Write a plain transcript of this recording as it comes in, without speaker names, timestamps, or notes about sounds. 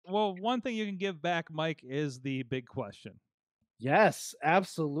one thing you can give back, Mike, is the big question. Yes,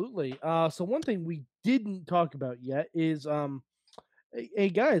 absolutely. So one thing we didn't talk about yet is hey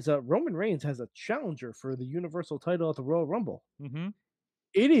guys, Roman Reigns has a challenger for the Universal title at the Royal Rumble. Mm-hmm.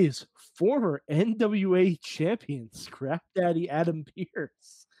 It is former NWA champion Scrap Daddy Adam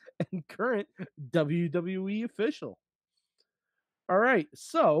Pearce and current WWE official. All right,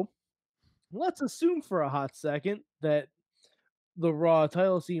 so let's assume for a hot second that the Raw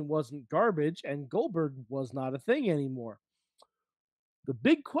title scene wasn't garbage and Goldberg was not a thing anymore. The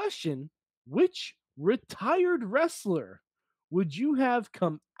big question, which retired wrestler would you have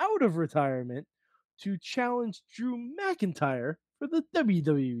come out of retirement to challenge Drew McIntyre for the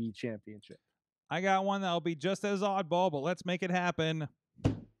WWE Championship? I got one that'll be just as oddball, but let's make it happen.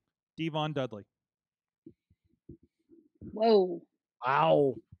 Devon Dudley. Whoa.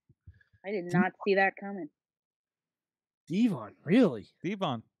 Wow. I did not see that coming. Devon, really?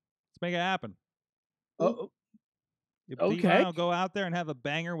 Devon. Let's make it happen. Oh, If okay. Devon will go out there and have a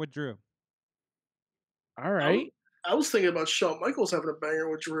banger with Drew. All right. I was thinking about Shawn Michaels having a banger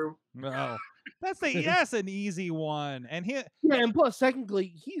with Drew. No. That's an easy one. And and plus, technically,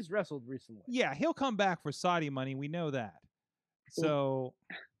 he's wrestled recently. Yeah, he'll come back for Saudi money. We know that. So,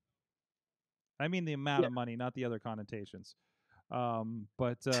 I mean the amount of money, not the other connotations.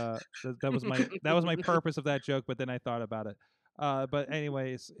 But that was my purpose of that joke. But then I thought about it. But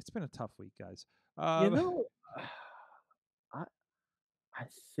anyways, it's been a tough week, guys. I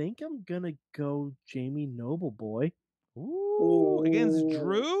think I'm gonna go Jamie Noble, boy. Ooh, against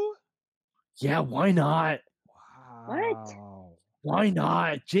Drew? Yeah, why not? Wow. What? Why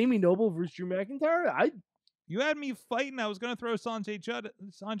not? Jamie Noble versus Drew McIntyre? You had me fighting. I was gonna throw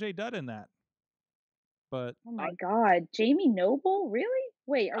Sanjay Dutt in that. But oh my god, Jamie Noble? Really?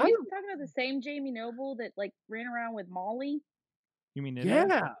 Wait, are we talking about the same Jamie Noble that like ran around with Molly? You mean Nydia?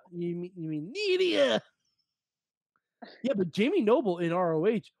 Yeah, you mean Nydia? Yeah, but Jamie Noble in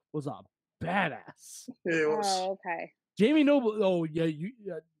ROH was a badass. Yeah, it was. Oh, okay. Jamie Noble. Oh yeah, you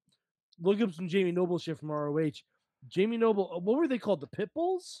look up some Jamie Noble shit from ROH. Jamie Noble. What were they called? The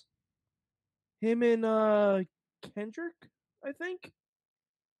Pitbulls? Him and Kendrick, I think.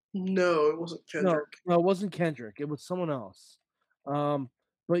 No, it wasn't Kendrick. No, it wasn't Kendrick. It was someone else.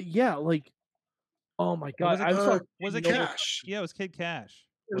 But yeah, like, oh my god, was it Cash? Yeah, it was Kid Cash.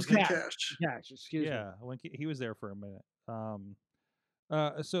 It was Kid Cash. Cash, excuse me. Yeah, when he was there for a minute.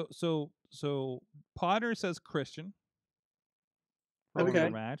 So Potter says Christian. Okay.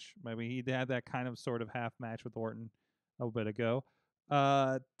 Match. Maybe he had that kind of sort of half match with Orton a bit ago.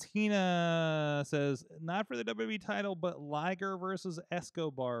 Tina says not for the WWE title, but Liger versus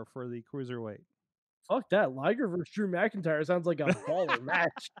Escobar for the cruiserweight. Fuck that. Liger versus Drew McIntyre sounds like a baller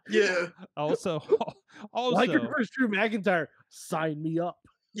match. Yeah. Also, Liger versus Drew McIntyre. Sign me up.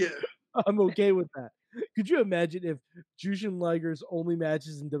 Yeah. I'm okay with that. Could you imagine if Jushin Liger's only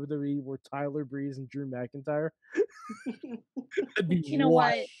matches in WWE were Tyler Breeze and Drew McIntyre? That'd be you know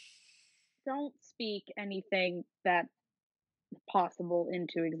what? Don't speak anything that's possible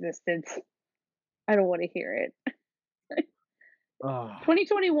into existence. I don't want to hear it.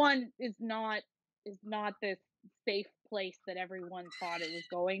 2021 is not this safe place that everyone thought it was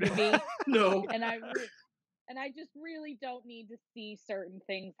going to be. No. And I just really don't need to see certain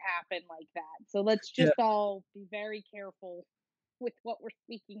things happen like that. So let's just all be very careful with what we're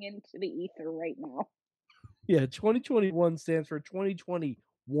speaking into the ether right now. Yeah, 2021 stands for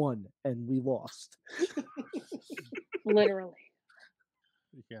 2021, and we lost. Literally.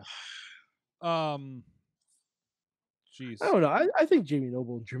 Yeah. Jeez. I don't know. I think Jamie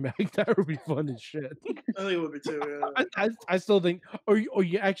Noble and Drew McIntyre would be fun as shit. I think it would be too. Yeah. I still think. Or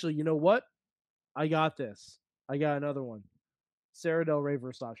you actually, you know what? I got this. I got another one. Sarah Del Rey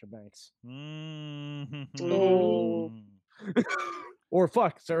versus Sasha Banks. Mm-hmm. Oh. Or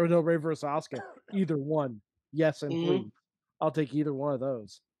fuck, Sarah Del Rey versus Asuka. Either one. Yes, and please. I'll take either one of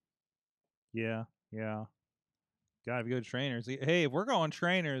those. Yeah. Gotta be good trainers. Hey, if we're going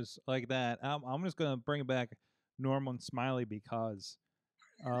trainers like that, I'm just gonna bring back Norman Smiley because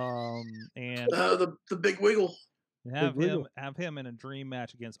and the big wiggle. Have him in a dream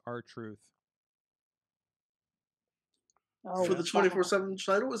match against R-Truth. For the 24/7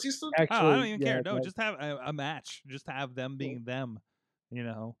 title, is he still? Actually, I don't even care. No, just have a match. Just have them being them. You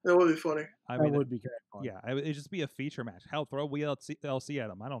know, that would be funny. I mean, that would be kind of fun. Yeah, it'd just be a feature match. Hell, throw LC at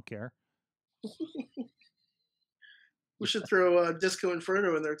them. I don't care. We should throw Disco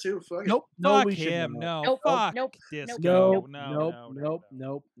Inferno in there too. Fuck nope. Fuck we him. Should no. Nope. Fuck nope. Disco.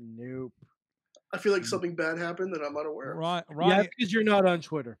 Nope. I feel like something bad happened that I'm unaware of. Yeah, Ronnie, because you're not on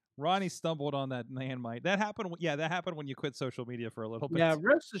Twitter. Ronnie stumbled on that landmine. That happened. Yeah, that happened when you quit social media for a little bit. Yeah,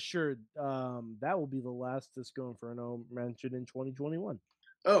 rest assured, that will be the last Disco Inferno mentioned in 2021.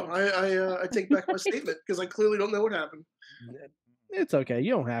 Oh, I take back my statement because I clearly don't know what happened. It's okay.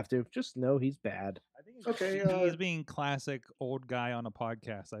 You don't have to. Just know he's bad. I think Okay, he's being classic old guy on a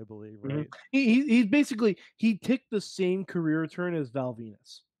podcast, I believe, Mhm. right? He's basically he took the same career turn as Val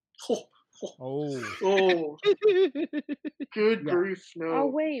Venus. Oh, good Yeah. grief! Oh No,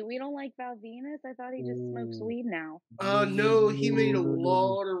 wait, we don't like Val Venus? I thought he just smokes Ooh. weed now. no, he made a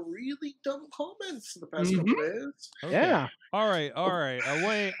lot of really dumb comments in the past couple days. okay. Yeah. All right.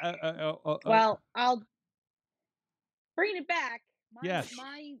 Wait. Well, I'll bring it back. Yes.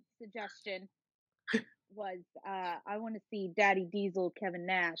 My suggestion was I want to see Daddy Diesel Kevin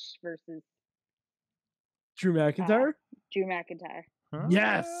Nash versus Drew McIntyre. Drew McIntyre.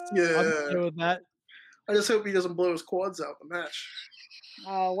 Yes. I'm Yeah, okay with that. I just hope he doesn't blow his quads out in the match.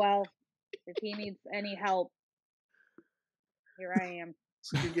 Oh well, if he needs any help, here I am.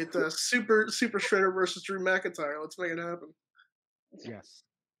 So you get Super Shredder versus Drew McIntyre. Let's make it happen. Yes.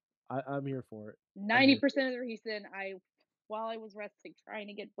 I'm here for it. 90% of the reason while I was resting trying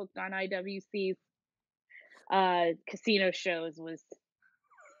to get booked on IWC's casino shows was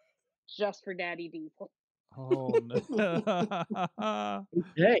just for Daddy Diesel. Oh no.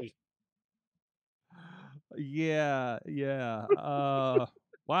 Okay. Yeah.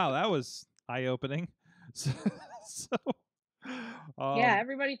 Wow, that was eye-opening. So, Yeah,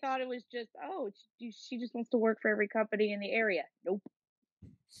 everybody thought it was just she just wants to work for every company in the area. Nope.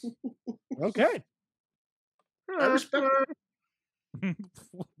 Okay. I respect it.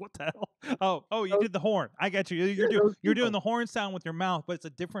 what the hell? Oh, you did the horn. I got you. You're doing the horn sound with your mouth, but it's a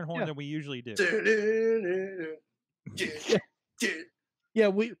different horn than we usually do. Yeah,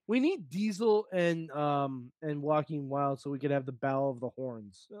 we need Diesel and Walking Wild so we could have the Battle of the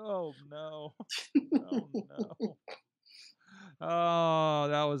Horns. Oh no. Oh no. Oh,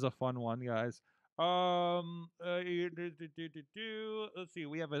 that was a fun one, guys. Let's see.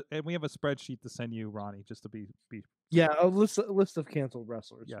 We have a spreadsheet to send you, Ronnie, just to be. Yeah, a list of canceled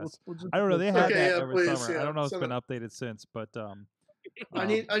wrestlers. Yes. We'll I don't know. They had that every please, summer. I don't know if it's send been it. updated since, but I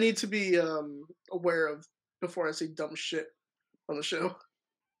need to be aware of before I say dumb shit on the show.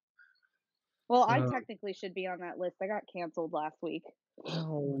 Well, I technically should be on that list. I got canceled last week.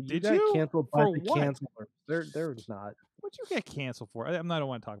 No, Did got you? canceled by For the what? cancelers. They're not. What'd you get canceled for? I don't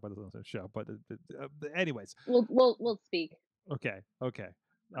want to talk about this on the show, but anyways. We'll speak. Okay.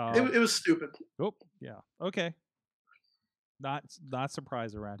 It was stupid. Oh, yeah. Okay. Not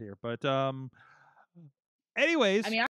surprised around here, but anyways. I mean,